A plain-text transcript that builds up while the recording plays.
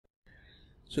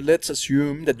So let's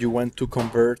assume that you want to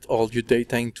convert all your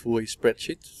data into a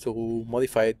spreadsheet. So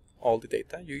modify all the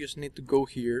data. You just need to go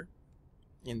here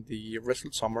in the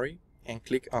result summary and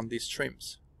click on these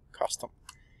streams, custom.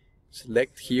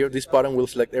 Select here, this button will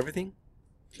select everything.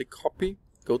 Click copy,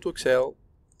 go to Excel,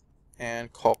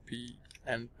 and copy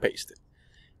and paste it.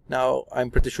 Now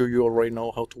I'm pretty sure you already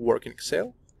know how to work in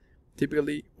Excel.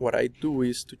 Typically what I do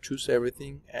is to choose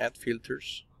everything, add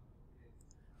filters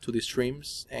to the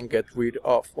streams, and get rid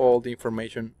of all the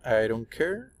information I don't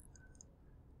care.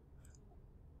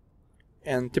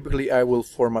 And typically I will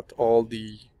format all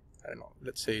the, I don't know,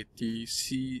 let's say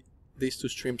these two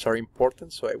streams are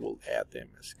important, so I will add them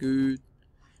as good.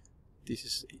 This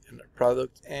is another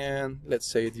product, and let's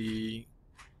say the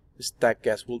stack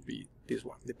gas will be this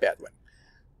one, the bad one.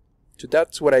 So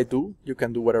that's what I do. You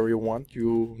can do whatever you want.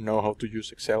 You know how to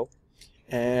use Excel.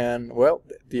 And well,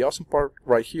 the awesome part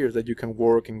right here is that you can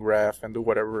work in graph and do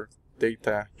whatever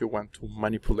data you want to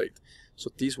manipulate. So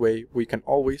this way we can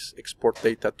always export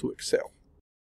data to Excel.